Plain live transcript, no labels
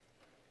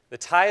The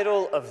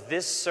title of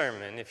this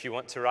sermon, if you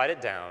want to write it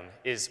down,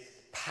 is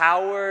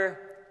Power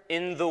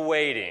in the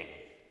Waiting.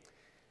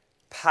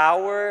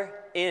 Power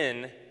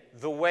in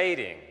the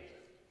Waiting.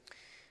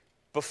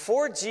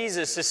 Before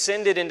Jesus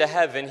ascended into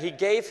heaven, he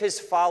gave his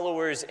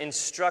followers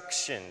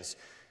instructions.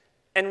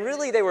 And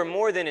really, they were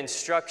more than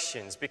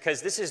instructions,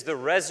 because this is the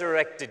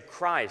resurrected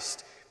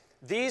Christ.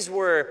 These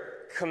were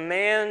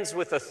commands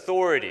with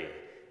authority.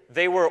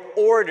 They were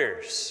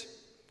orders.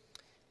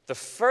 The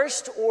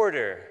first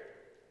order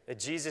that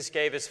Jesus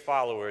gave his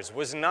followers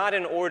was not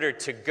an order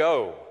to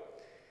go.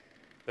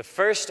 The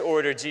first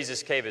order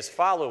Jesus gave his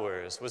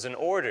followers was an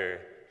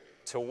order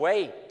to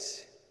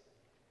wait.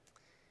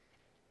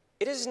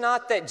 It is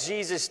not that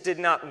Jesus did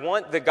not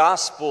want the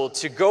gospel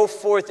to go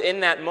forth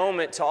in that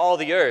moment to all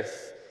the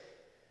earth,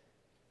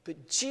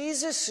 but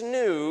Jesus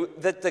knew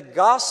that the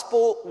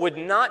gospel would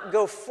not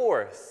go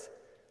forth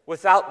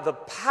without the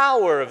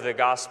power of the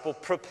gospel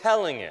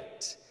propelling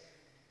it.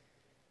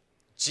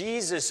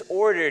 Jesus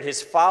ordered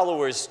his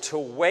followers to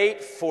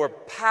wait for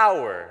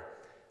power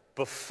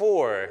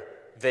before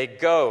they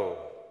go.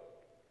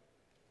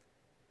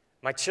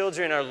 My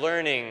children are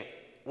learning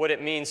what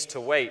it means to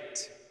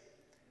wait.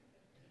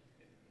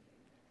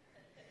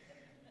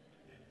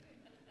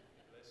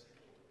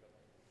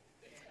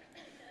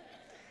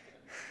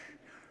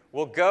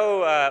 We'll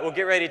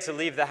get ready to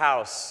leave the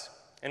house,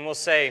 and we'll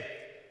say,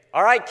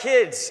 "All right,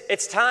 kids,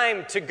 it's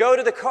time to go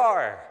to the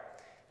car."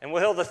 And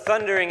we'll hear the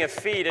thundering of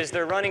feet as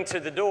they're running to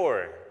the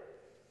door.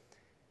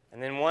 And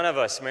then one of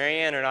us,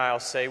 Marianne and I, will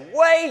say,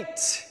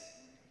 "Wait!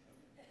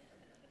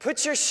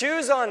 Put your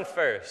shoes on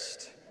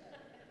first."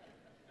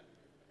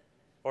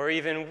 Or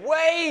even,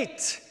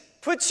 "Wait!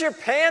 Put your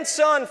pants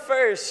on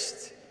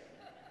first."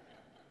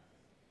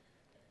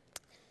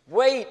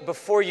 Wait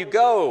before you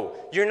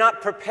go. You're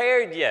not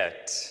prepared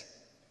yet.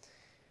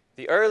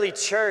 The early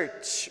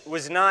church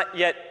was not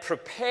yet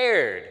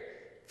prepared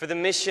for the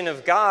mission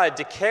of God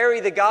to carry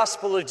the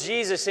gospel of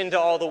Jesus into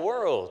all the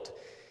world.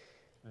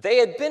 They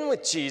had been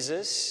with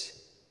Jesus.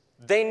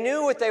 They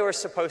knew what they were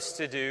supposed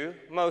to do,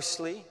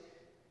 mostly,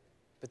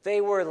 but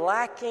they were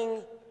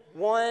lacking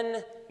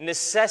one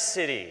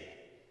necessity: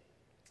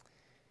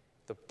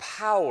 the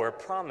power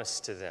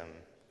promised to them.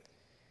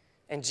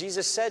 And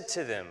Jesus said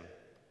to them,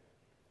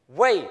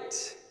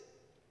 "Wait."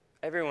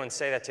 Everyone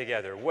say that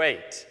together.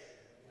 Wait.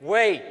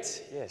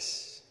 Wait.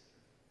 Yes.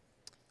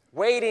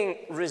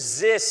 Waiting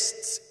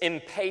resists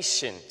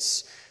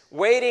impatience.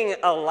 Waiting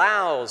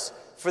allows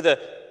for the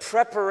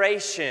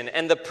preparation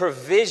and the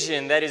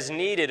provision that is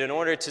needed in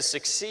order to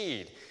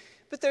succeed.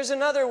 But there's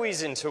another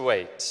reason to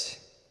wait,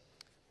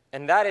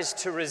 and that is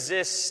to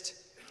resist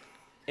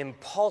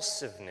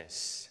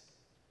impulsiveness.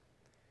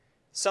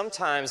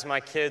 Sometimes my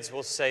kids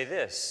will say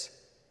this: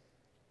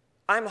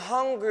 "I'm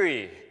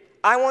hungry.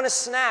 I want a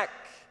snack."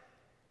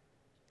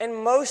 And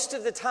most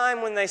of the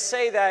time when they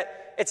say that,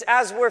 it's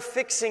as we're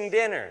fixing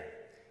dinner,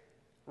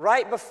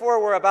 right before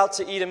we're about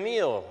to eat a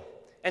meal.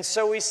 And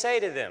so we say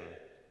to them,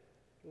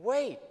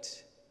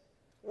 "Wait,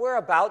 we're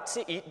about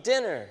to eat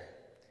dinner.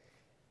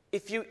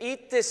 If you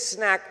eat this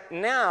snack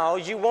now,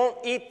 you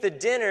won't eat the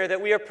dinner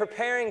that we are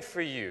preparing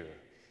for you.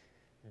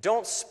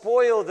 Don't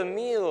spoil the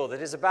meal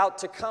that is about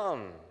to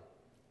come."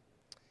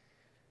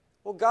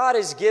 Well, God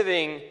is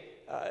giving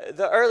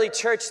the early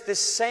church this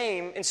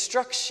same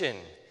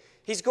instruction.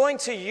 He's going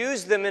to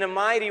use them in a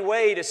mighty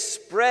way to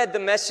spread the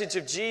message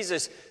of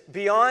Jesus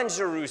beyond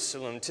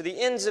Jerusalem to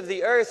the ends of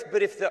the earth.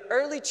 But if the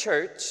early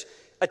church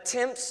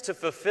attempts to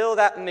fulfill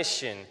that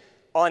mission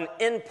on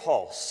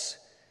impulse,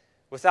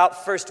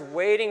 without first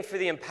waiting for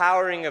the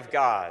empowering of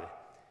God,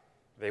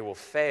 they will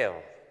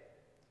fail.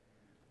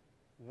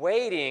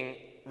 Waiting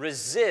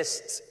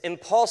resists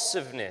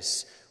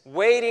impulsiveness.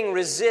 Waiting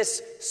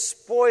resists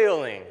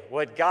spoiling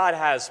what God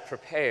has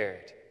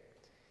prepared.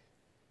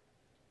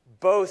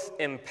 Both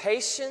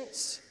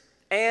impatience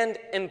and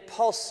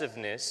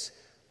impulsiveness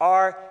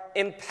are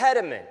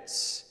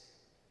impediments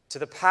to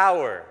the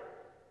power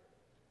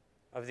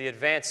of the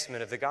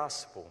advancement of the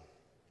gospel.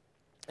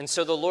 And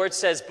so the Lord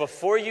says,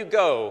 before you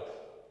go,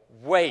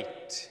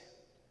 wait.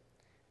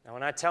 Now,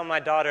 when I tell my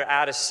daughter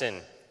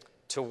Addison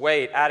to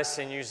wait,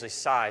 Addison usually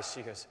sighs.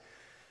 She goes,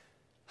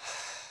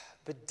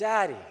 "But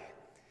Daddy,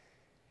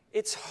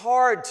 it's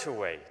hard to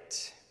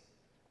wait."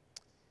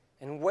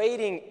 And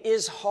waiting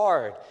is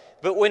hard.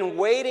 But when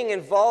waiting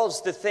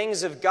involves the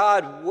things of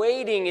God,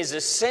 waiting is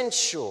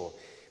essential.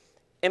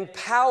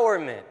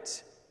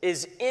 Empowerment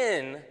is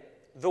in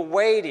the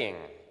waiting.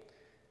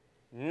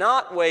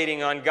 Not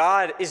waiting on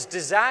God is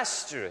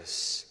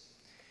disastrous.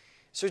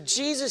 So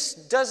Jesus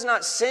does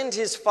not send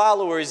his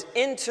followers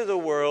into the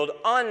world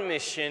on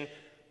mission,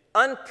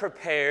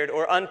 unprepared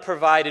or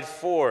unprovided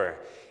for.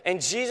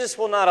 And Jesus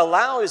will not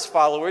allow his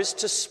followers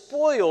to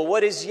spoil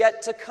what is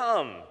yet to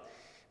come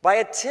by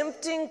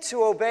attempting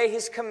to obey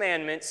his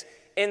commandments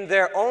in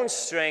their own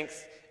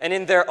strength and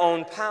in their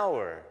own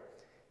power.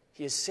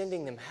 He is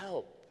sending them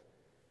help,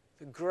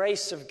 the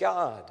grace of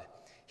God.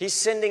 He's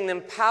sending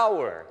them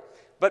power,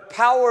 but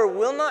power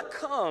will not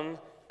come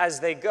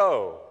as they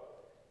go.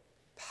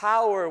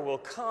 Power will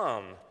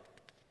come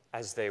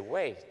as they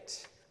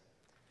wait.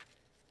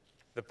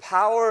 The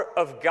power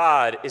of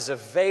God is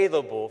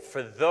available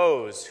for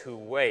those who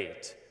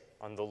wait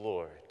on the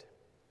Lord.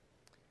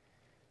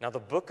 Now, the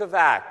book of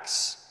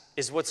Acts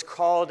is what's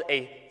called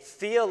a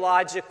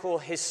theological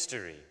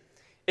history.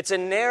 It's a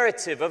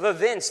narrative of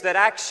events that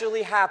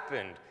actually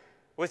happened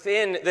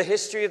within the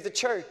history of the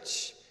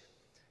church.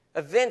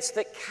 Events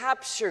that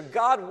capture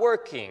God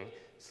working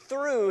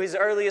through his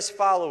earliest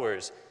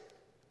followers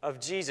of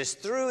Jesus,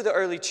 through the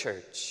early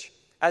church.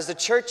 As the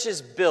church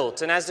is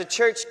built and as the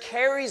church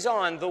carries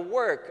on the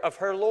work of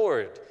her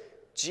Lord,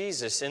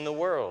 Jesus, in the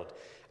world.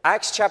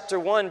 Acts chapter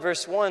 1,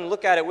 verse 1,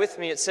 look at it with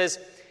me. It says,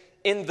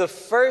 "In the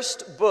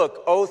first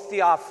book, O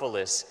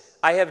Theophilus,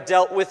 I have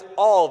dealt with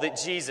all that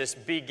Jesus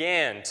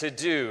began to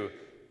do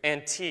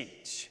and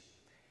teach."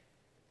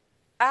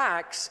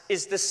 Acts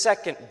is the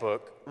second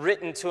book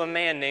written to a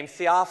man named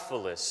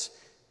Theophilus.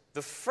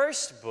 The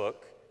first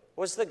book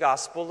was the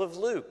Gospel of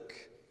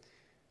Luke.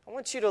 I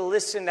want you to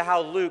listen to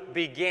how Luke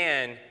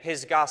began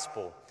his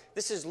gospel.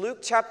 This is Luke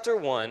chapter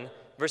 1,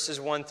 verses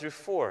 1 through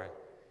 4.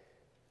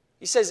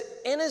 He says,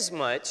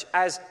 "Inasmuch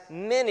as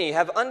many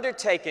have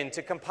undertaken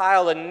to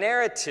compile a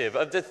narrative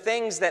of the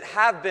things that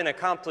have been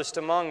accomplished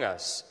among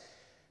us,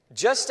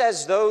 just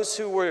as those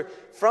who were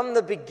from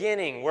the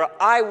beginning were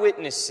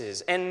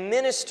eyewitnesses and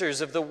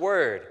ministers of the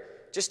word,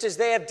 just as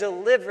they have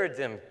delivered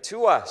them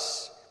to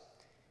us,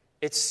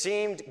 it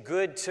seemed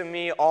good to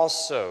me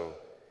also,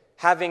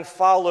 having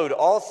followed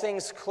all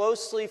things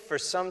closely for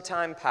some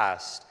time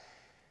past,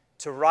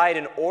 to write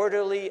an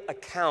orderly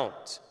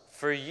account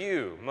for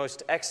you,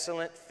 most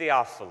excellent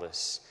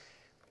Theophilus."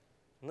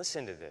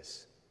 Listen to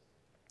this.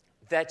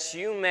 "That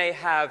you may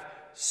have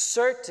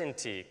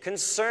certainty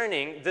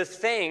concerning the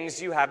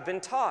things you have been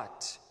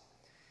taught."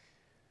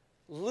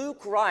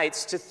 Luke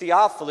writes to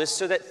Theophilus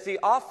so that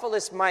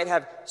Theophilus might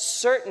have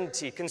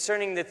certainty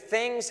concerning the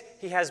things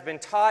he has been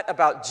taught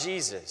about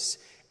Jesus.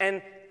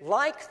 And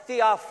like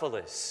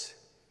Theophilus,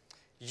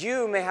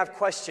 you may have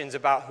questions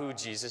about who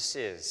Jesus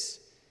is.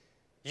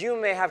 You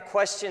may have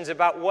questions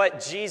about what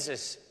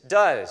Jesus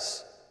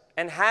does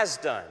and has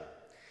done.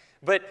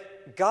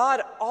 But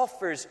God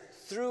offers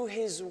through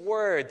his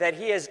word that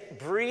he has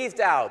breathed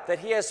out, that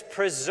he has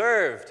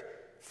preserved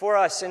for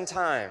us in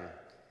time.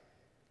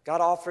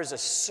 God offers a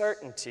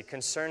certainty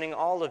concerning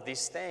all of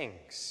these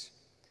things.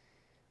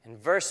 And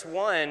verse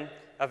 1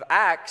 of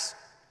Acts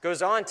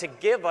goes on to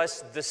give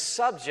us the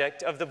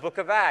subject of the book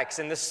of Acts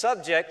and the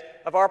subject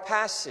of our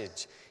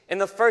passage. In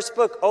the first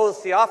book, O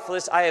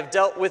Theophilus, I have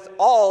dealt with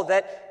all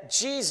that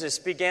Jesus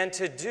began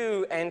to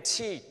do and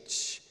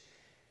teach.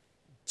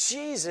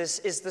 Jesus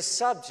is the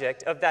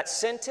subject of that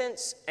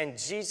sentence, and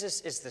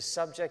Jesus is the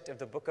subject of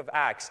the book of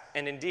Acts,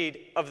 and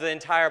indeed of the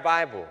entire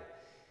Bible.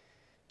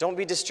 Don't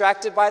be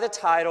distracted by the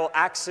title,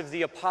 Acts of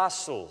the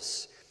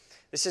Apostles.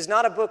 This is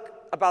not a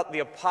book about the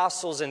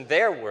apostles and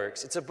their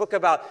works. It's a book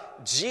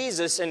about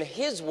Jesus and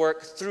his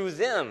work through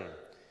them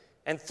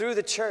and through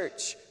the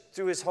church,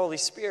 through his Holy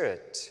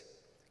Spirit.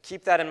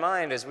 Keep that in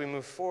mind as we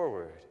move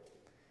forward.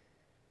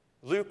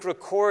 Luke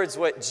records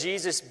what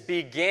Jesus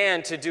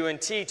began to do and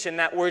teach, and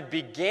that word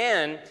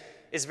began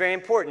is very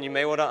important. You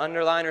may want to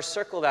underline or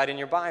circle that in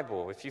your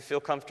Bible if you feel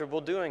comfortable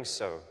doing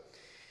so.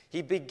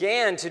 He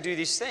began to do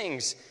these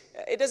things.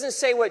 It doesn't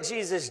say what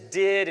Jesus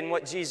did and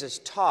what Jesus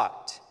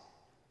taught,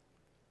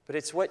 but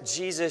it's what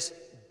Jesus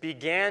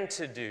began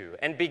to do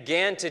and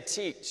began to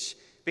teach,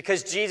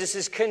 because Jesus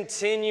is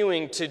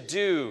continuing to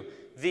do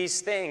these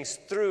things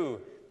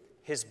through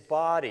his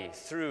body,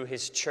 through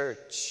his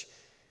church.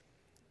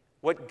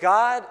 What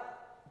God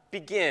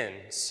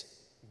begins,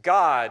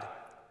 God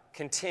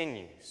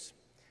continues.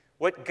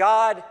 What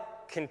God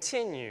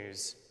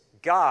continues,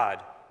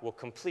 God will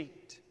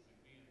complete.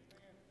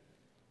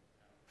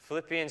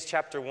 Philippians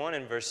chapter 1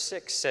 and verse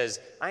 6 says,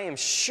 "I am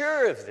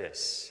sure of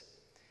this,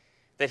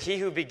 that he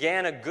who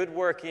began a good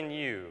work in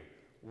you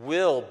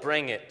will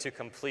bring it to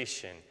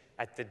completion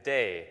at the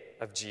day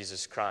of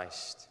Jesus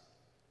Christ."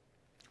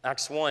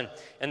 Acts 1,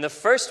 "In the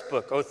first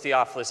book, O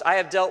Theophilus, I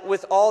have dealt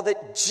with all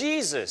that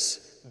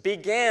Jesus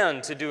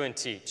began to do and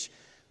teach,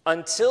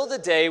 until the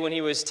day when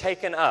he was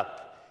taken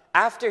up,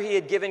 after he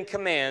had given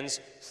commands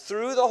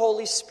through the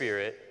Holy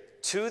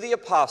Spirit to the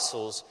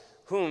apostles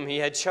whom he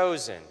had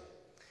chosen."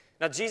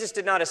 Now, Jesus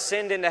did not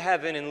ascend into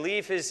heaven and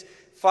leave his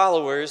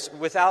followers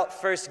without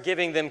first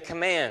giving them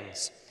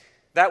commands.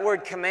 That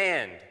word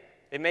command,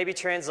 it may be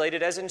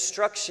translated as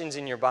instructions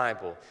in your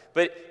Bible,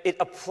 but it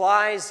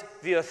applies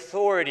the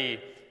authority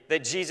that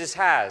Jesus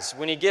has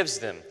when he gives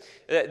them.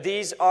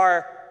 These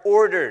are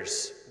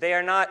orders. They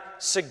are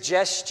not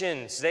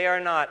suggestions. They are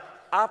not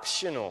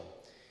optional.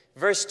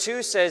 Verse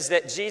 2 says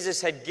that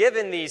Jesus had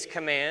given these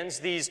commands,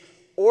 these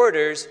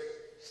orders,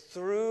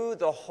 through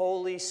the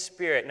Holy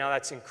Spirit. Now,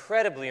 that's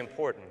incredibly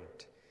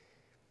important.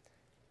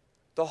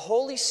 The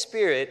Holy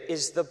Spirit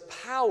is the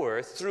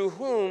power through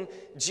whom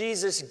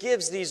Jesus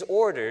gives these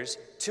orders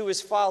to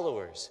his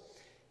followers.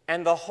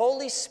 And the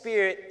Holy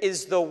Spirit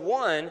is the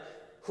one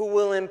who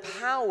will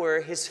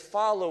empower his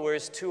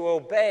followers to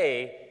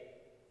obey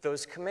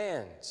those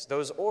commands,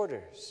 those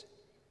orders.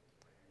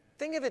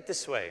 Think of it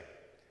this way.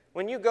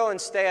 When you go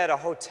and stay at a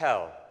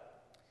hotel,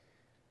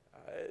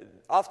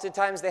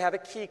 oftentimes they have a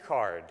key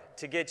card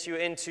to get you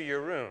into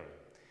your room.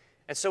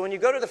 And so when you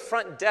go to the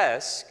front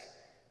desk,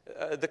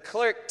 the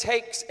clerk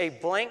takes a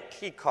blank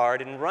key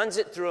card and runs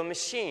it through a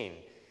machine.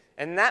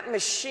 And that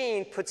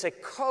machine puts a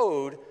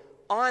code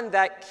on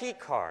that key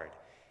card.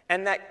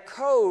 And that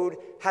code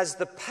has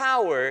the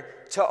power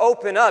to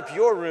open up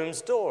your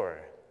room's door.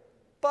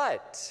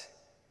 But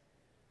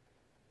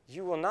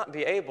you will not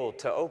be able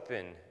to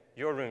open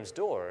your room's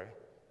door.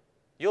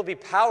 You'll be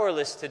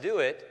powerless to do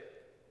it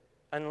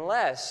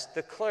unless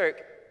the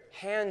clerk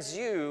hands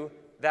you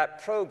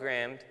that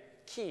programmed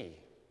key.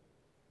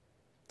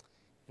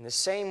 In the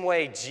same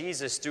way,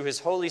 Jesus, through his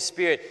Holy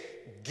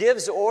Spirit,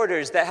 gives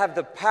orders that have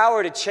the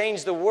power to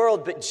change the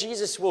world, but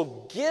Jesus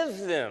will give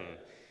them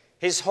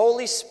his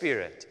Holy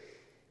Spirit.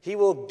 He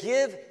will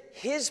give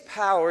his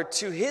power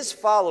to his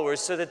followers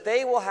so that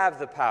they will have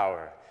the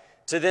power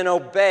to then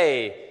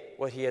obey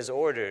what he has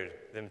ordered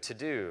them to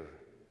do.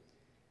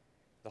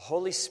 The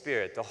Holy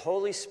Spirit, the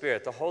Holy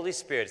Spirit, the Holy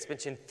Spirit. It's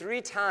mentioned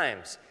 3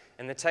 times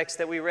in the text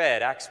that we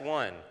read, Acts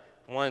 1,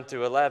 1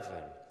 through 11.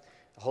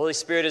 The Holy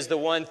Spirit is the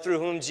one through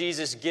whom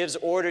Jesus gives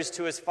orders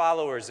to his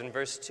followers in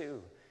verse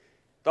 2.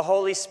 The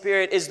Holy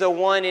Spirit is the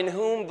one in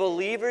whom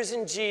believers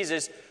in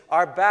Jesus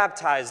are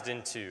baptized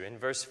into in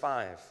verse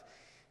 5.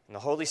 And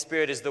the Holy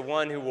Spirit is the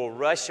one who will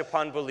rush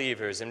upon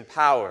believers in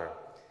power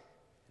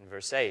in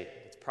verse 8.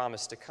 It's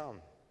promised to come.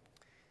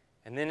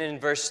 And then in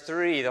verse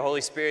 3, the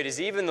Holy Spirit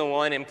is even the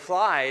one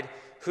implied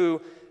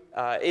who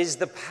is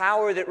the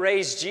power that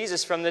raised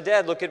Jesus from the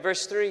dead. Look at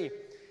verse 3.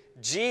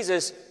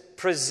 Jesus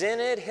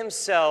presented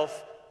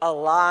himself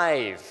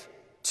alive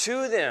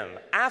to them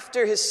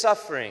after his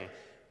suffering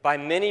by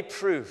many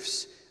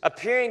proofs,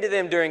 appearing to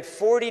them during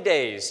 40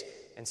 days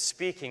and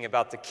speaking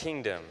about the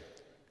kingdom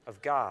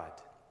of God.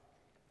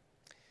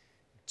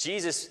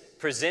 Jesus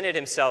presented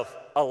himself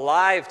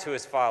alive to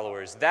his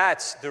followers.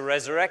 That's the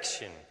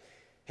resurrection.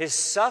 His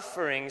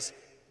sufferings,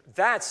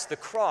 that's the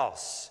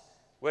cross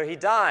where he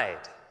died.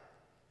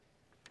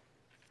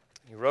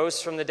 He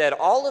rose from the dead.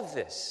 All of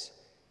this,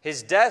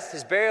 his death,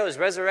 his burial, his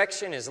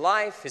resurrection, his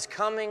life, his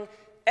coming,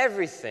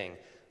 everything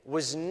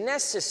was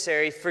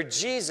necessary for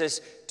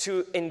Jesus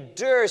to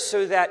endure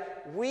so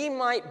that we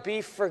might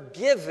be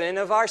forgiven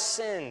of our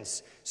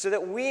sins, so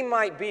that we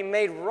might be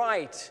made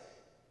right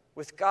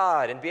with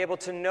God and be able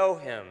to know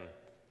him.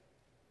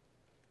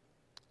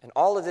 And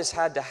all of this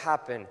had to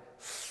happen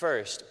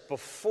first,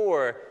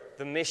 before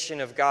the mission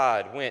of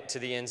God went to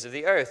the ends of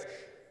the earth.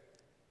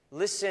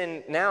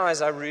 Listen now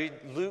as I read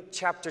Luke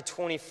chapter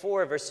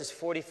 24, verses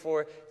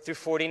 44 through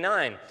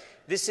 49.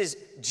 This is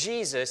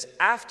Jesus,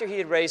 after he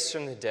had raised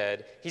from the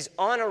dead. He's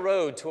on a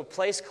road to a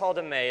place called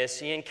Emmaus.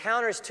 He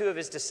encounters 2 of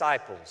his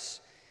disciples.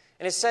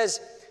 And it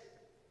says,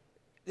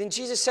 then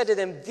Jesus said to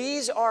them,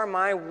 "These are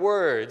my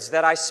words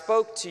that I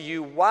spoke to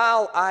you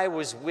while I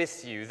was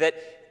with you, that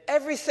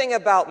everything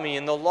about me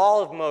in the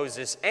law of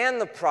Moses and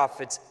the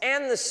prophets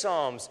and the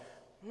Psalms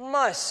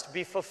must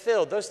be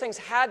fulfilled." Those things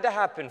had to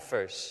happen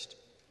first.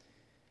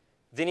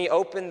 Then he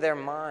opened their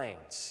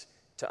minds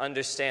to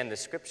understand the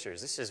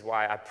scriptures. This is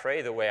why I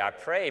pray the way I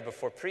pray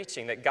before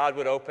preaching, that God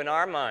would open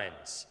our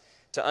minds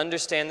to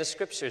understand the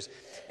scriptures.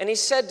 And he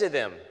said to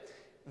them,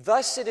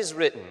 "Thus it is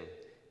written,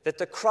 that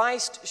the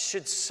Christ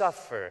should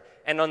suffer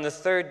and on the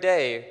 3rd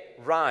day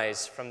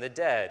rise from the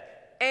dead,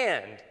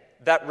 and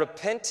that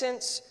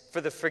repentance for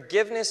the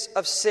forgiveness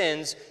of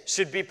sins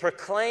should be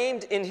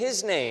proclaimed in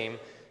his name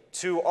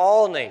to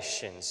all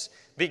nations,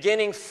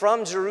 beginning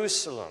from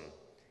Jerusalem.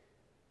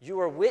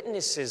 You are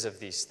witnesses of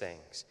these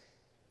things.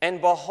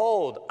 And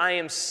behold, I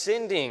am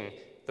sending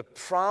the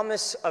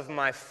promise of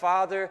my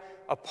Father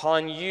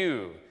upon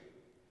you.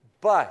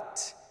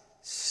 But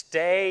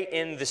stay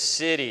in the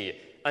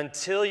city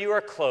until you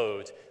are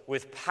clothed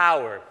with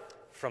power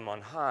from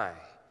on high."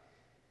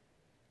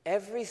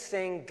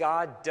 Everything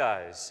God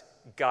does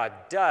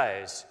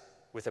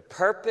with a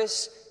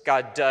purpose.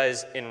 God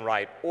does in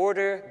right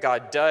order.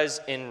 God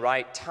does in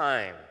right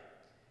time.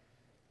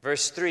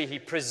 Verse 3, he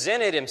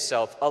presented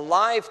himself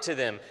alive to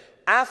them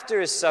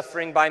after his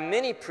suffering by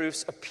many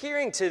proofs,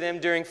 appearing to them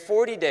during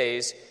 40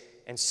 days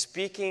and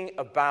speaking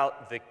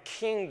about the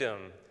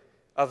kingdom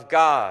of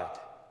God.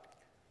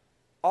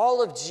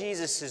 All of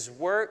Jesus'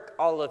 work,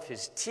 all of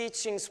his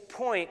teachings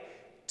point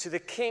to the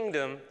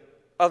kingdom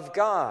of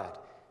God.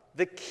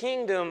 The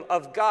kingdom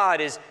of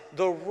God is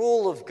the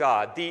rule of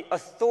God, the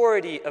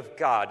authority of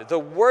God, the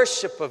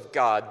worship of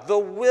God, the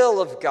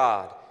will of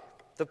God,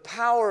 the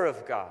power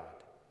of God.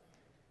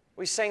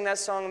 We sang that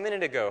song a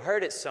minute ago,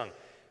 heard it sung.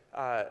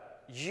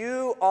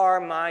 You are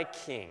my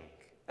king.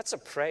 That's a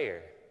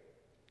prayer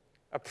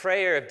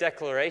of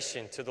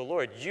declaration to the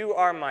Lord. You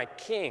are my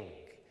king.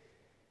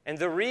 And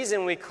the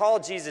reason we call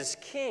Jesus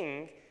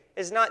king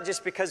is not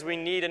just because we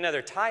need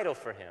another title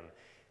for him.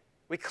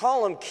 We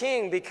call him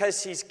king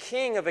because he's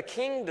king of a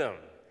kingdom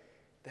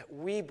that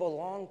we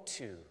belong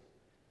to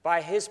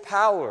by his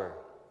power.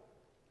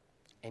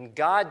 And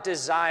God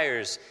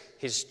desires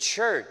his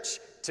church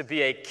to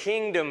be a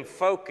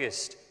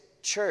kingdom-focused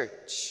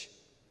church.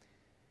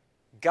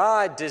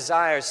 God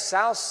desires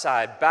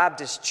Southside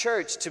Baptist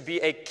Church to be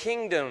a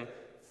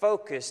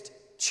kingdom-focused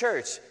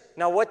church.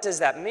 Now, what does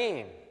that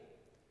mean?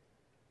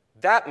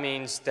 That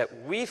means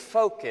that we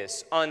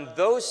focus on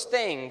those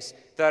things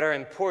that are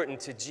important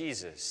to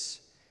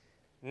Jesus.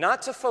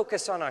 Not to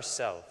focus on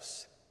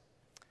ourselves,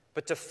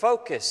 but to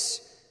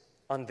focus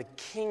on the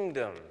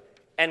kingdom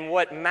and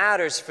what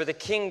matters for the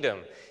kingdom,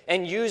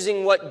 and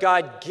using what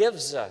God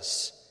gives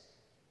us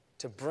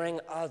to bring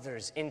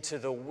others into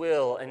the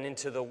will and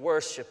into the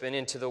worship and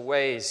into the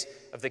ways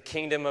of the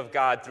kingdom of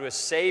God through a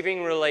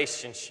saving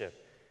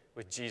relationship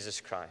with Jesus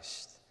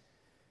Christ.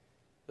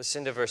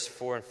 Listen to verse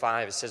 4 and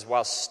 5. It says,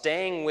 while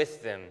staying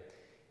with them,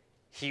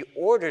 he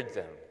ordered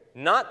them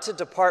not to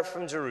depart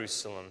from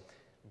Jerusalem,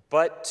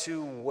 but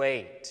to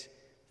wait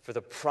for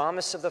the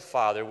promise of the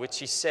Father, which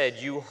he said,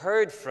 you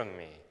heard from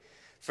me.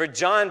 For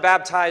John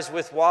baptized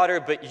with water,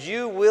 but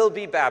you will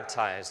be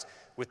baptized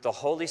with the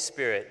Holy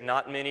Spirit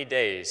not many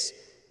days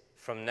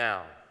from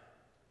now.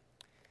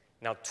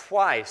 Now,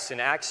 twice in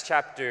Acts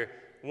chapter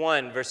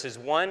 1, verses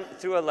 1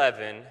 through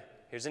 11,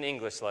 here's an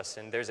English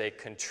lesson, there's a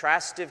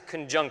contrastive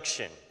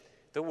conjunction,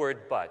 the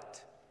word but.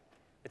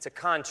 It's a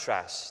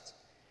contrast.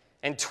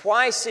 And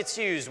twice it's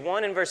used,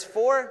 one in verse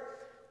 4,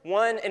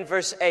 one in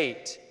verse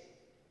 8.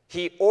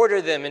 He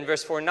ordered them in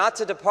verse 4 not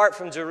to depart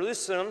from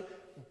Jerusalem,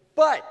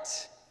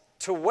 but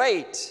to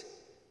wait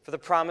for the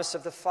promise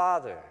of the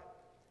Father.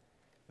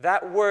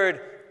 That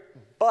word,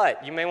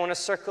 but, you may want to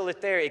circle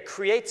it there. It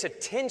creates a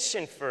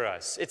tension for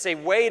us. It's a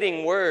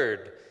waiting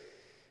word.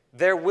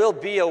 There will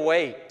be a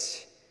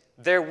wait.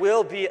 There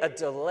will be a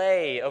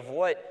delay of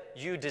what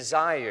you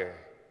desire.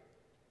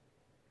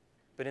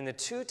 But in the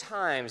two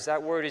times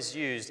that word is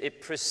used,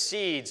 it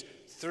precedes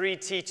three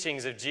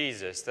teachings of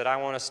Jesus that I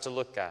want us to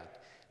look at.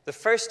 The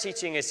first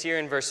teaching is here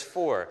in verse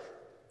 4.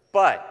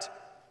 But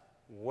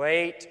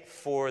wait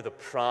for the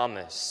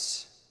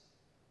promise.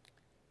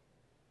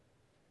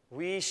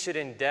 We should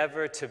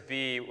endeavor to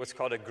be what's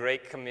called a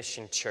Great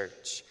Commission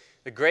church.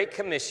 The Great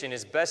Commission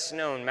is best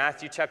known,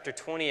 Matthew chapter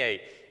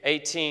 28,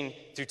 18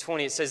 through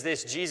 20. It says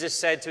this, Jesus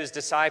said to his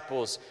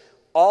disciples,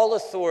 all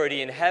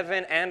authority in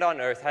heaven and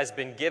on earth has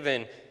been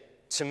given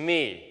to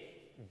me.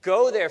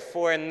 Go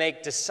therefore and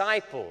make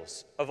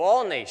disciples of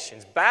all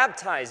nations,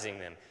 baptizing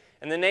them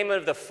in the name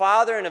of the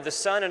Father and of the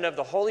Son and of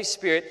the Holy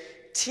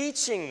Spirit,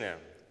 teaching them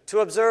to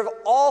observe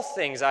all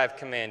things I have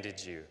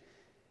commanded you.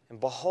 And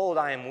behold,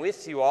 I am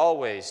with you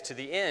always to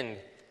the end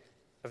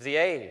of the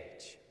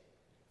age.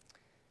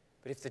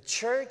 But if the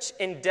church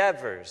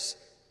endeavors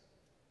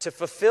to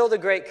fulfill the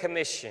Great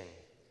Commission,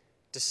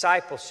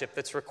 discipleship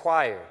that's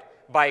required,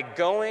 by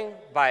going,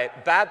 by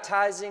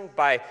baptizing,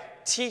 by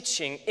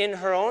teaching in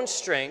her own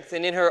strength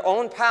and in her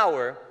own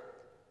power,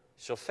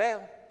 she'll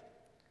fail.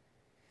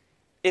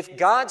 If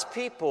God's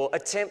people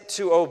attempt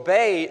to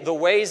obey the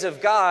ways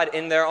of God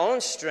in their own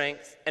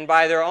strength and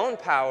by their own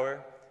power,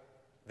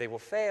 they will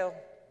fail.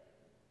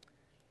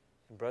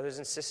 Brothers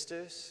and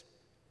sisters,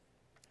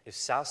 if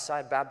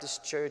Southside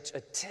Baptist Church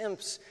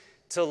attempts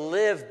to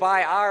live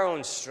by our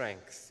own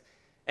strength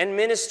and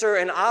minister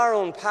in our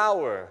own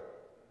power,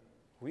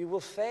 we will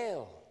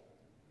fail.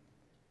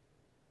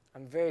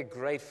 I'm very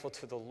grateful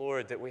to the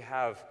Lord that we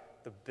have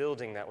the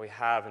building that we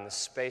have and the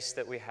space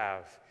that we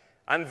have.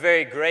 I'm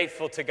very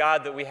grateful to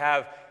God that we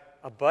have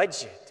a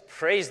budget.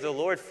 Praise the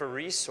Lord for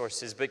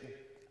resources. But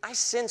I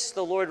sensed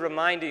the Lord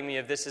reminding me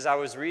of this as I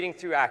was reading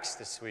through Acts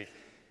this week.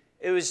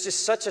 It was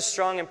just such a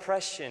strong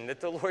impression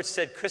that the Lord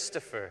said,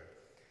 Christopher,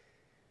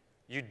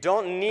 you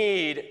don't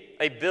need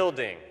a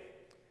building.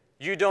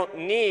 You don't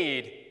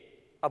need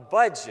a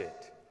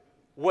budget.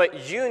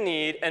 What you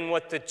need and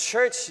what the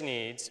church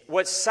needs,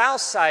 what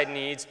Southside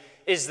needs,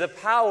 is the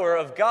power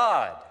of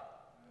God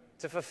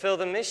to fulfill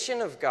the mission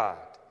of God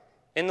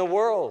in the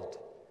world.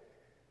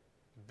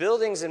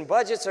 Buildings and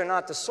budgets are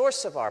not the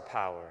source of our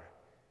power.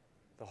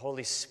 The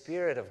Holy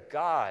Spirit of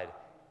God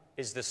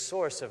is the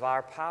source of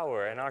our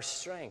power and our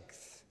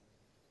strength.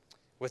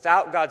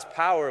 Without God's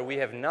power, we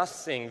have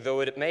nothing, though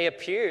it may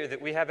appear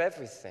that we have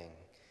everything.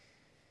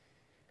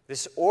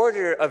 This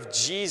order of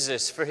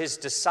Jesus for his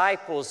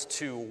disciples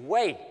to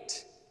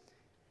wait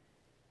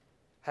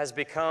has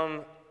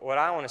become what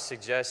I want to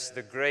suggest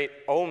the great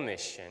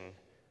omission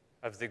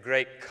of the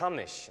Great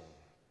Commission.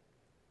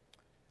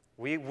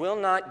 We will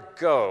not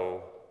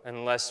go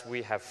unless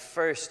we have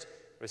first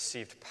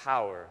received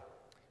power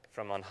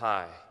from on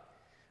high.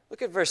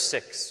 Look at verse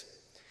 6.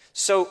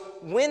 So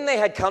when they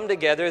had come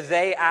together,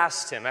 they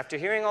asked him, after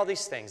hearing all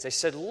these things, they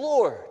said,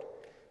 Lord,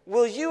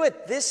 will you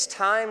at this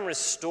time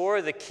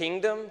restore the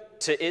kingdom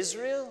to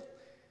Israel?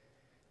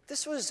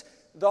 This was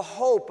the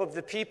hope of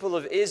the people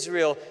of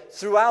Israel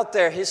throughout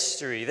their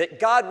history, that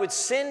God would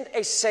send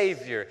a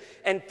Savior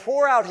and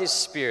pour out his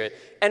Spirit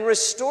and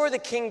restore the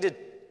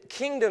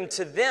kingdom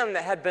to them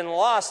that had been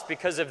lost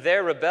because of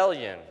their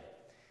rebellion.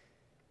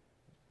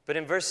 But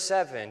in verse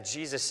 7,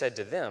 Jesus said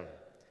to them,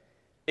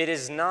 it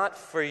is not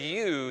for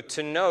you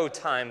to know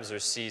times or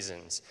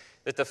seasons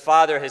that the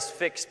Father has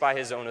fixed by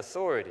his own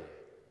authority.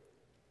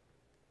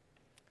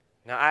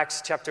 Now,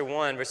 Acts chapter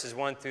 1, verses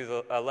 1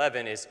 through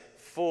 11 is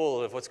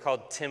full of what's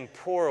called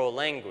temporal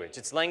language.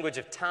 It's language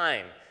of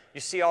time.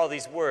 You see all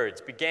these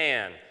words: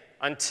 began,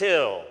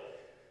 until,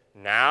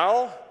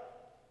 now,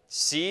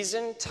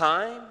 season,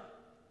 time.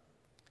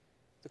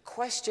 The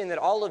question that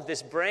all of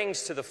this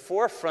brings to the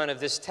forefront of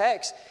this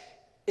text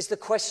is the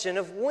question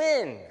of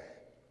when.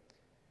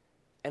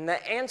 And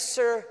the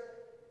answer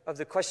of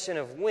the question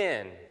of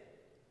when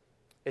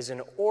is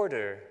an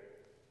order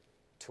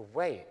to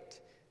wait.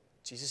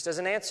 Jesus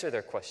doesn't answer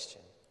their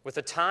question with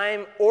a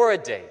time or a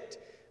date,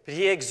 but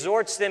he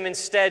exhorts them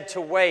instead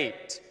to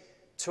wait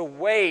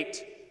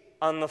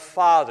on the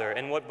Father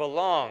and what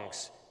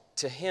belongs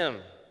to him.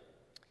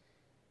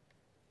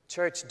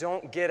 Church,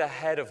 don't get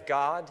ahead of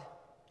God.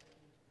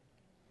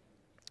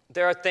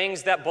 There are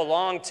things that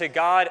belong to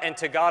God and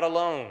to God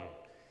alone.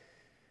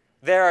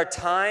 There are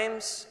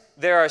times,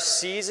 there are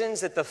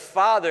seasons that the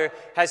Father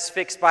has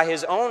fixed by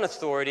his own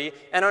authority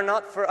and are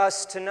not for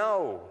us to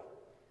know.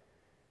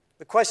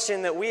 The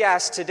question that we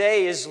ask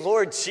today is,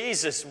 Lord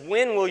Jesus,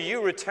 when will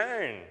you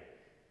return?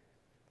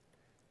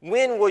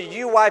 When will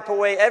you wipe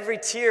away every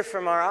tear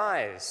from our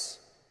eyes?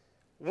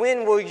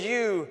 When will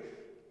you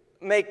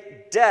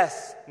make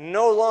death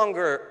no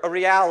longer a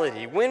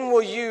reality? When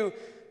will you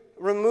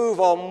remove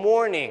all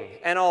mourning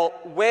and all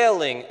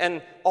wailing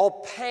and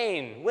all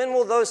pain? When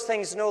will those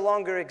things no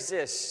longer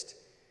exist?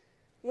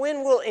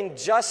 When will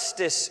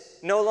injustice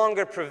no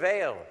longer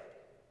prevail?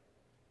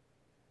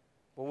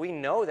 Well, we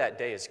know that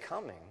day is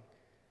coming.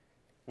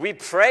 We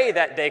pray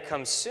that day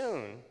comes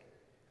soon,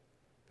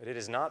 but it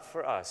is not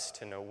for us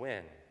to know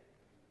when.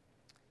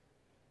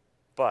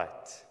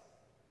 But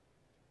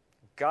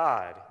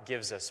God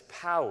gives us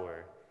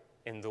power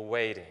in the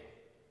waiting.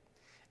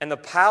 And the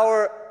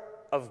power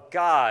of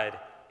God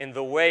in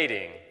the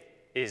waiting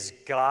is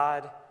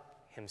God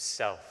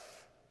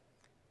himself,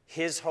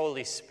 his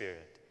Holy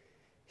Spirit,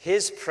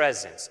 his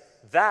presence.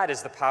 That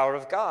is the power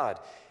of God.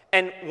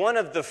 And one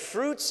of the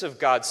fruits of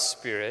God's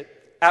Spirit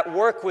at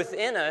work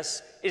within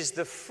us is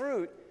the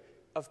fruit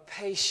of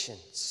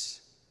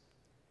patience.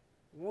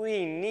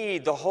 We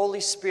need the Holy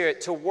Spirit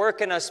to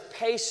work in us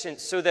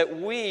patience so that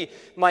we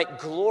might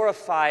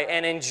glorify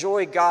and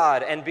enjoy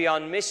God and be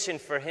on mission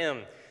for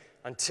him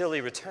until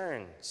he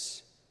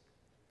returns.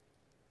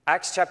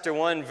 Acts chapter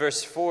 1,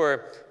 verse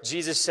 4,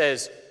 Jesus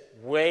says,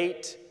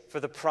 wait for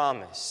the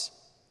promise.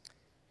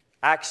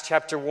 Acts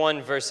chapter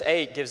 1, verse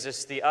 8 gives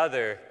us the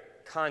other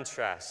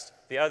contrast,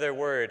 the other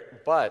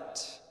word,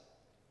 but.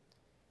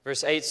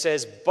 Verse 8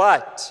 says,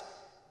 but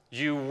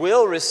you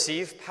will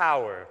receive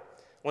power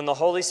when the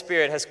Holy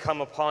Spirit has come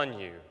upon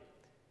you.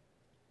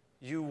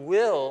 You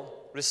will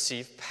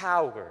receive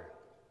power.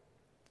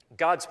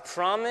 God's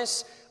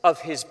promise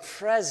of his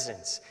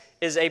presence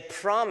is a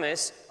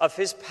promise of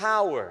his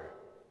power.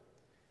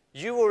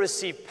 You will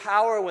receive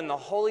power when the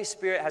Holy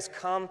Spirit has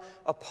come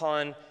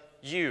upon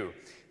you.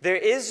 There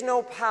is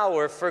no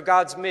power for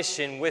God's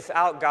mission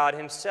without God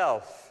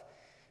himself.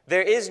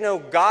 There is no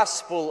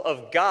gospel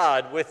of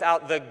God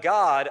without the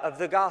God of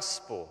the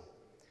gospel.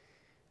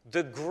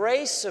 The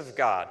grace of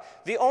God,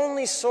 the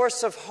only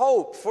source of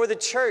hope for the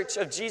church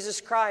of Jesus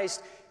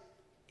Christ,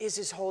 is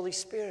his Holy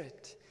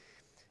Spirit.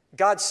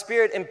 God's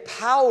Spirit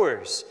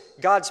empowers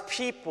God's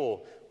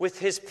people with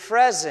his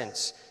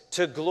presence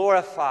to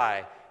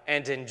glorify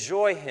and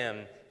enjoy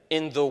him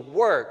in the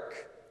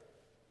work,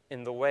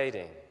 in the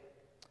waiting.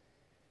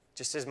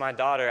 Just as my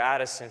daughter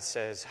Addison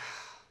says,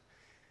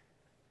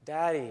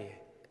 Daddy,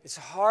 it's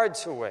hard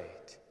to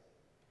wait.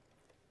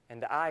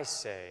 And I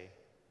say,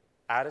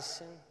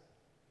 Addison,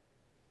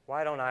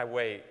 why don't I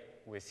wait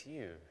with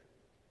you?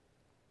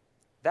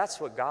 That's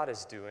what God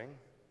is doing.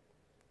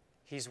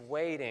 He's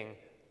waiting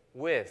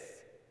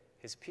with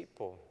his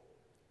people.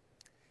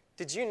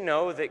 Did you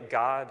know that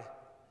God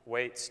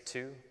waits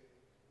too?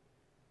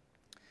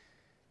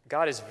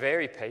 God is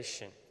very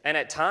patient, and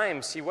at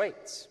times he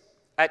waits.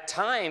 At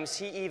times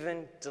he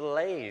even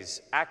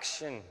delays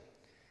action.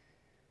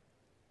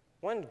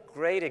 One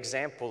great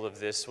example of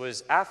this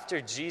was after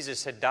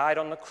Jesus had died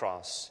on the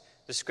cross.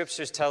 The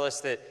scriptures tell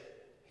us that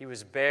he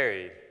was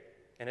buried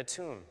in a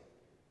tomb.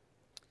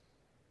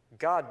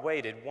 God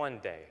waited one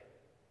day,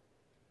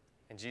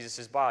 and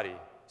Jesus' body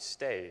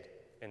stayed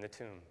in the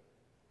tomb.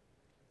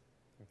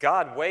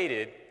 God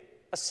waited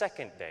a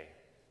second day,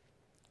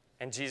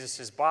 and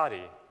Jesus'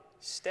 body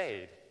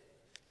stayed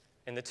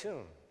in the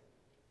tomb.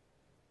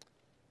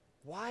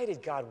 Why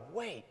did God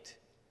wait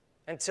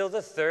until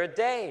the third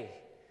day?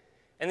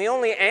 And the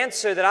only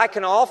answer that I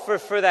can offer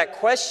for that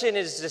question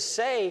is to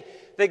say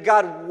that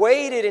God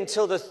waited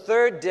until the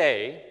third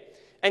day,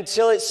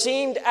 until it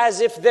seemed as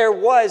if there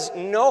was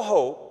no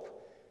hope,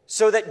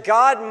 so that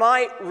God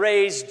might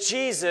raise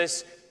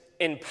Jesus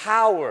in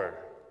power,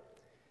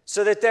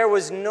 so that there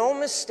was no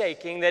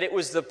mistaking that it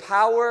was the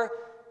power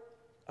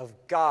of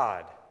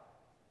God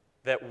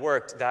that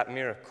worked that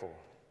miracle.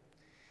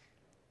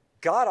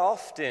 God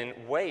often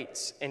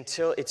waits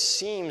until it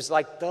seems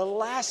like the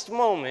last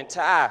moment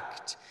to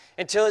act,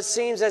 until it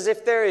seems as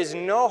if there is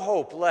no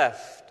hope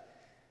left.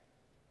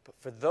 But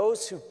for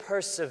those who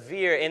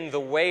persevere in the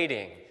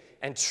waiting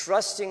and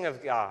trusting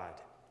of God,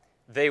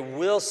 they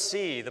will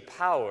see the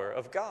power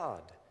of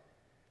God.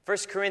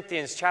 1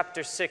 Corinthians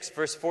chapter 6,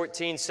 verse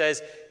 14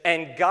 says,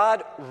 "And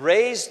God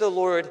raised the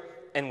Lord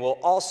and will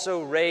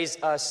also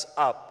raise us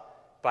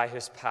up by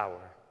his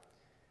power."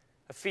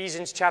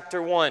 Ephesians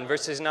chapter 1,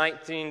 verses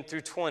 19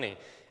 through 20.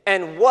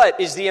 "And what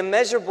is the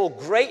immeasurable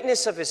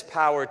greatness of his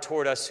power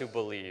toward us who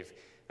believe,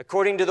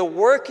 according to the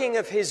working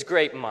of his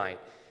great might,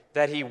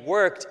 that he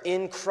worked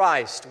in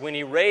Christ when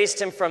he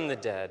raised him from the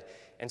dead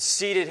and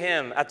seated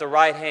him at the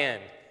right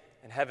hand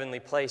in heavenly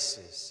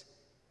places."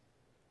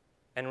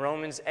 And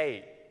Romans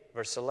 8,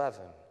 verse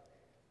 11.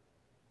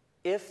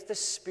 "If the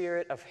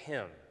Spirit of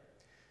him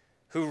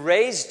who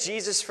raised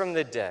Jesus from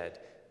the dead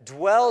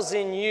dwells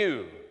in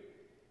you,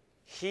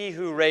 he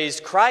who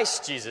raised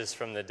Christ Jesus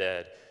from the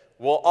dead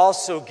will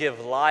also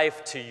give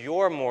life to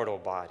your mortal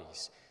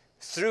bodies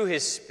through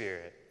his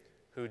Spirit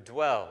who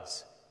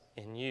dwells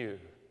in you."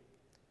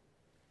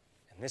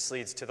 And this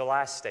leads to the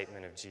last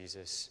statement of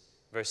Jesus,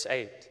 verse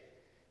 8.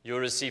 "You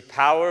will receive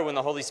power when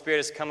the Holy Spirit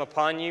has come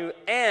upon you,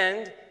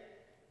 and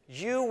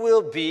you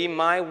will be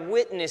my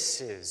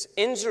witnesses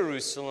in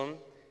Jerusalem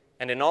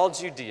and in all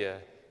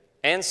Judea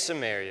and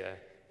Samaria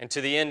and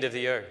to the end of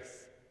the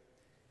earth."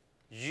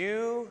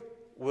 You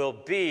will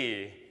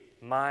be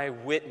my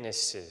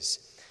witnesses.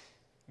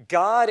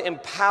 God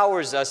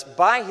empowers us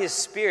by his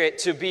Spirit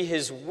to be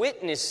his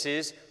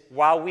witnesses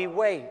while we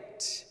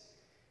wait.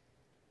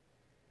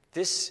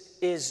 This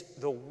is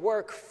the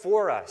work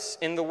for us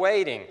in the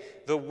waiting,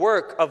 the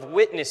work of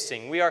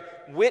witnessing. We are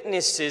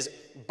witnesses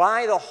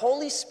by the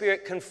Holy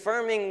Spirit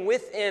confirming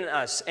within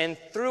us and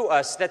through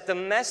us that the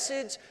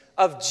message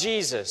of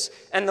Jesus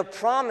and the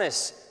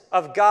promise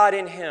of God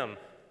in him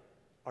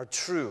are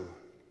true.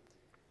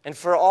 And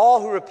for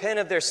all who repent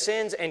of their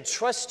sins and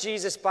trust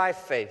Jesus by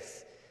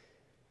faith,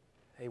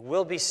 they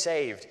will be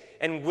saved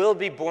and will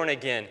be born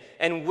again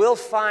and will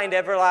find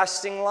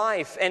everlasting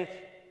life and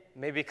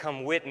may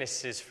become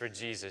witnesses for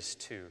Jesus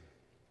too.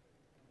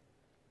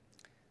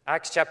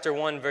 Acts chapter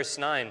 1, verse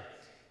 9.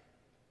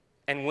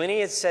 "And when he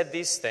had said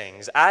these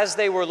things, as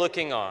they were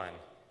looking on,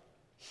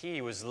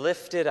 he was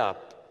lifted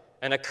up,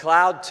 and a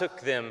cloud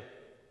took them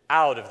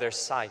out of their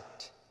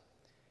sight."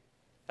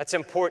 That's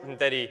important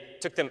that he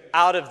took them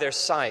out of their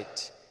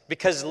sight,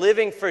 because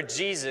living for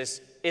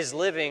Jesus is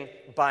living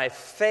by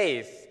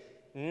faith,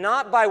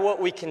 not by what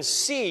we can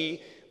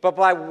see, but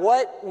by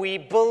what we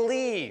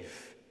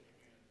believe.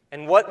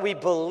 And what we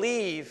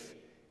believe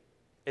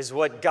is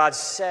what God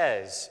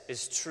says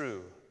is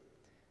true.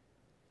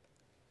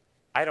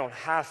 I don't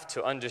have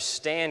to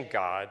understand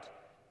God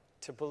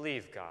to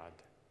believe God.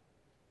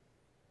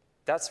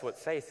 That's what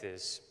faith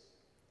is.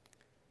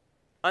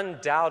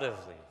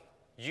 Undoubtedly,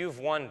 you've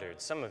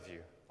wondered, some of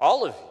you,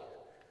 all of you,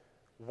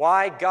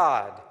 why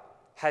God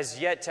has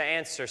yet to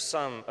answer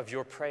some of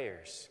your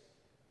prayers.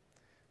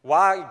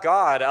 Why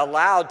God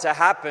allowed to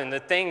happen the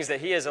things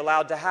that he has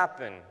allowed to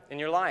happen in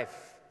your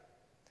life.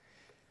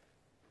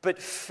 But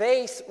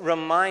faith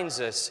reminds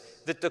us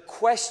that the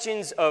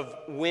questions of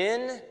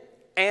when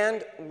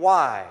and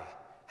why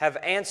have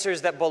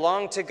answers that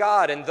belong to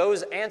God, and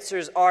those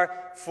answers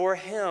are for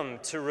him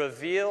to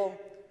reveal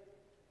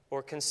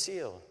or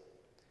conceal.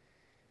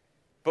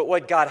 But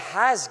what God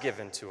has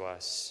given to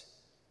us,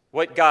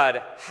 what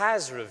God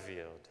has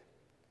revealed,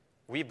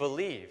 we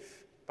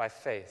believe by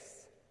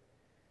faith.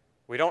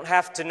 We don't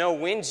have to know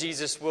when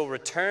Jesus will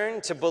return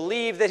to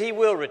believe that he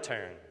will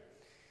return,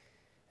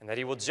 and that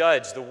he will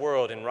judge the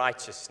world in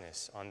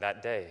righteousness on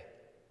that day.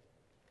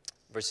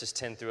 Verses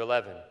 10 through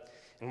 11.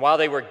 "And while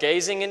they were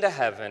gazing into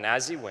heaven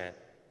as he went,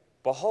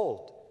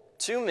 behold,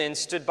 2 men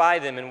stood by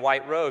them in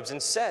white robes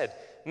and said,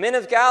 'Men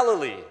of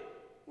Galilee,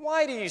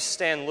 why do you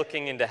stand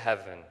looking into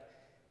heaven?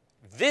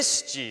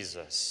 This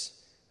Jesus,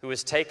 who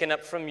was taken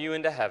up from you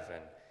into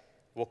heaven,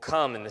 will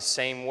come in the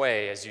same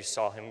way as you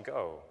saw him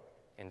go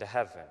into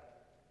heaven.'"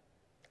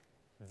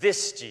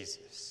 This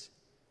Jesus.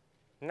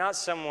 Not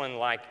someone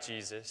like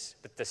Jesus,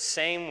 but the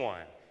same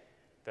one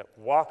that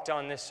walked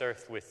on this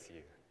earth with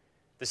you.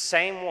 The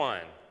same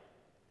one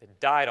that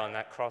died on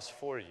that cross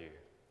for you.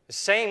 The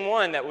same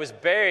one that was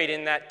buried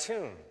in that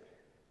tomb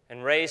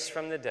and raised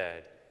from the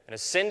dead and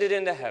ascended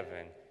into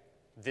heaven.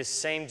 This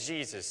same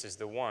Jesus is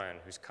the one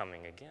who's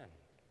coming again.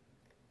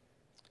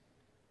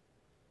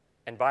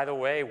 And by the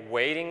way,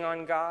 waiting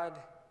on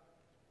God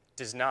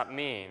does not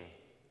mean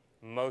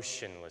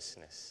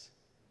motionlessness.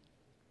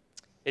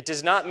 It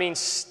does not mean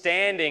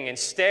standing and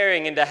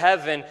staring into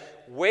heaven,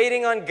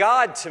 waiting on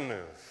God to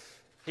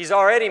move. He's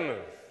already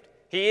moved.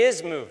 He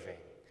is moving.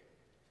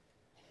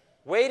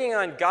 Waiting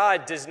on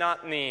God does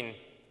not mean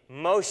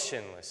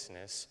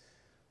motionlessness.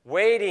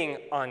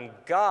 Waiting on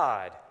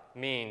God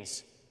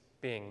means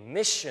being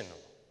missional.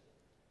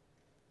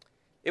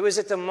 It was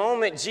at the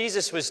moment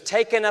Jesus was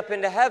taken up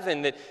into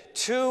heaven that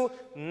 2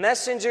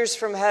 messengers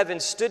from heaven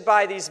stood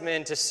by these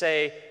men to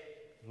say,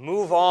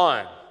 "Move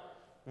on.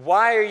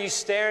 Why are you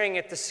staring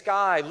at the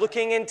sky,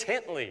 looking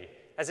intently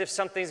as if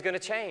something's going to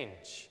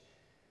change?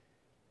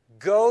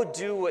 Go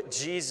do what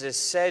Jesus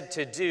said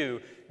to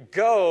do.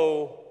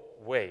 Go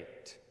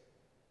wait."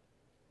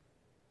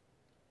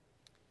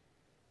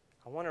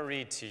 want to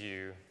read to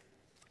you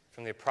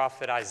from the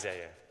prophet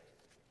Isaiah.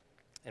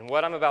 And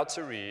what I'm about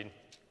to read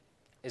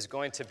is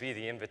going to be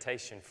the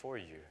invitation for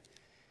you.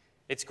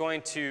 It's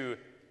going to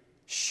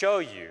show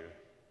you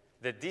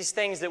that these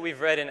things that we've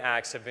read in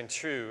Acts have been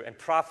true and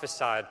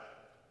prophesied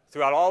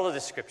throughout all of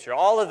the Scripture.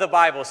 All of the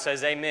Bible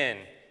says amen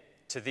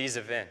to these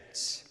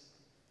events.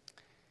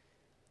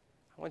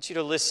 I want you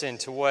to listen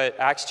to what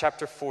Acts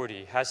chapter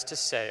 40 has to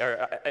say,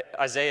 or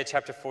Isaiah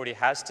chapter 40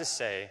 has to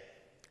say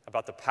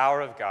about the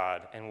power of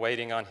God and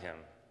waiting on Him.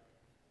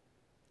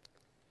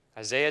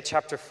 Isaiah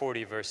chapter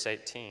 40, verse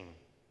 18.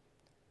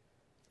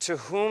 To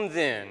whom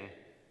then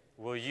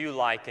will you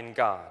liken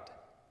God?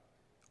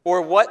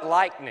 Or what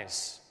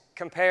likeness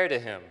compare to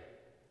Him?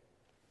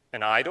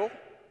 An idol?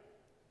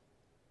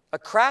 A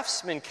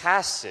craftsman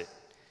casts it,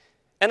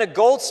 and a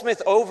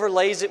goldsmith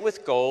overlays it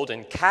with gold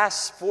and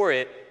casts for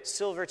it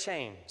silver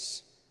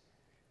chains.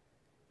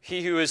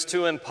 He who is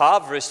too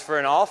impoverished for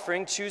an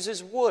offering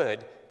chooses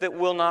wood that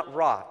will not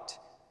rot.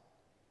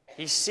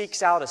 He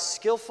seeks out a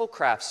skillful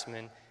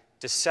craftsman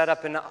to set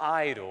up an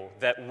idol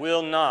that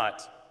will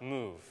not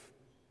move.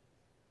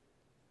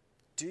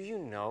 Do you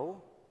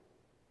know?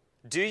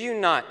 Do you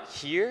not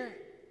hear?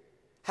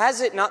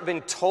 Has it not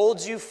been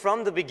told you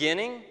from the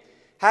beginning?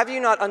 Have you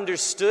not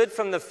understood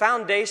from the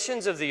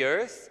foundations of the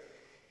earth?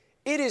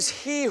 It is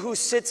He who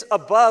sits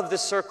above the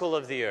circle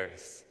of the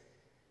earth,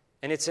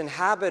 and its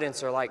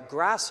inhabitants are like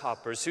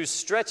grasshoppers, who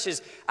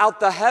stretches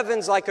out the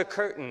heavens like a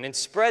curtain and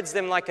spreads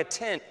them like a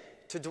tent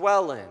to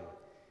dwell in,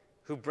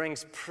 who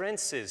brings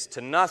princes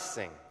to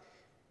nothing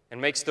and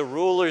makes the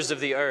rulers of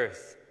the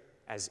earth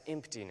as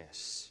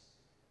emptiness.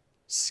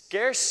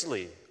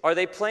 Scarcely are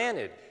they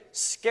planted,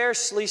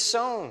 scarcely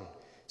sown,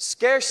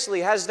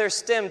 scarcely has their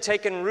stem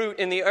taken root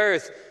in the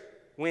earth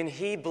when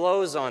He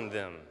blows on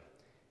them,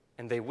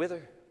 and they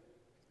wither.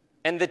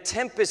 And the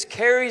tempest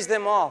carries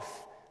them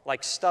off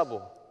like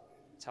stubble.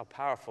 That's how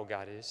powerful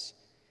God is.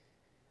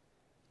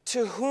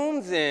 To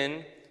whom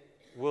then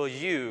will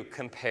you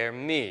compare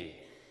me,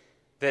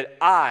 that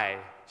I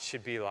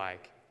should be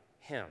like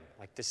Him,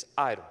 like this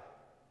idol,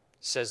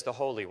 says the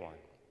Holy One.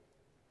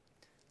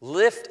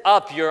 Lift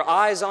up your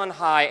eyes on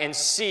high and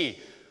see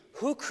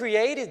who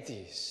created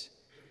these.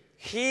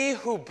 He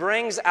who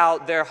brings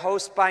out their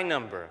host by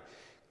number,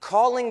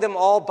 calling them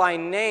all by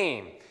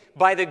name,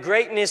 by the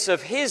greatness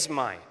of His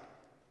might.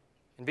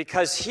 And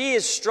because He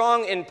is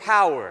strong in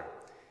power,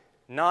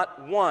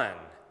 not one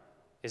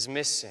is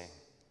missing.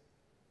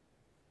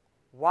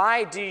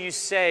 Why do you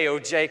say, O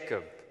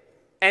Jacob,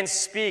 and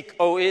speak,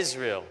 O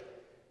Israel,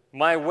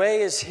 my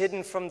way is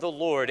hidden from the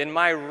Lord, and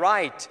my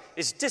right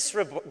is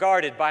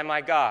disregarded by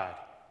my God?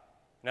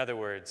 In other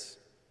words,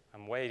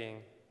 I'm waiting.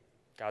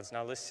 God's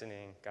not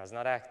listening. God's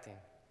not acting.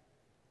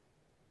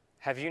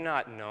 Have you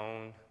not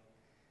known?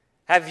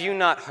 Have you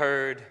not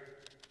heard?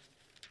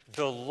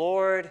 The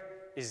Lord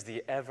is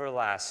the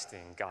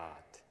everlasting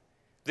God,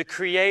 the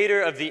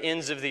creator of the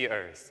ends of the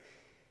earth.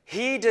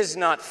 He does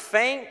not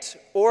faint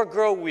or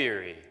grow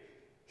weary.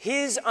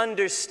 His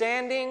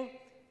understanding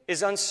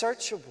is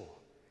unsearchable.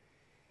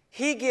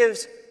 He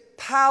gives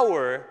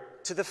power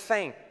to the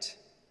faint,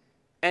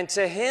 and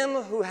to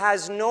him who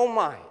has no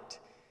might,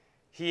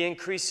 He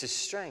increases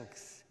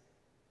strength.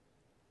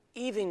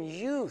 Even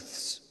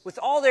youths, with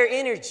all their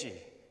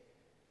energy,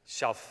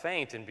 shall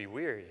faint and be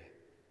weary,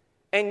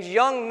 and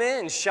young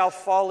men shall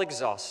fall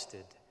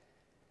exhausted.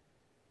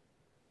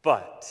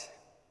 But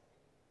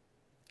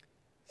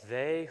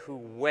they who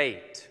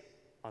wait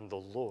on the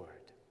Lord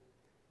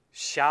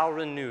shall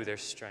renew their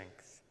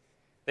strength.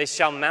 They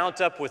shall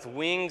mount up with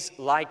wings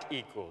like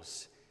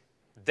eagles.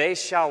 They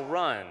shall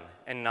run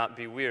and not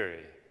be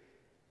weary.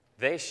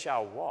 They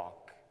shall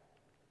walk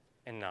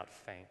and not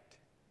faint.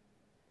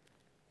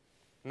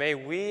 May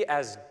we,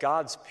 as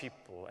God's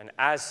people and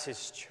as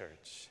His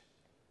church,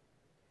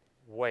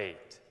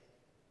 wait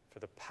for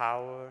the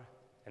power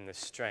and the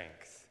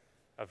strength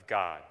of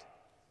God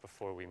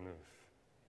before we move.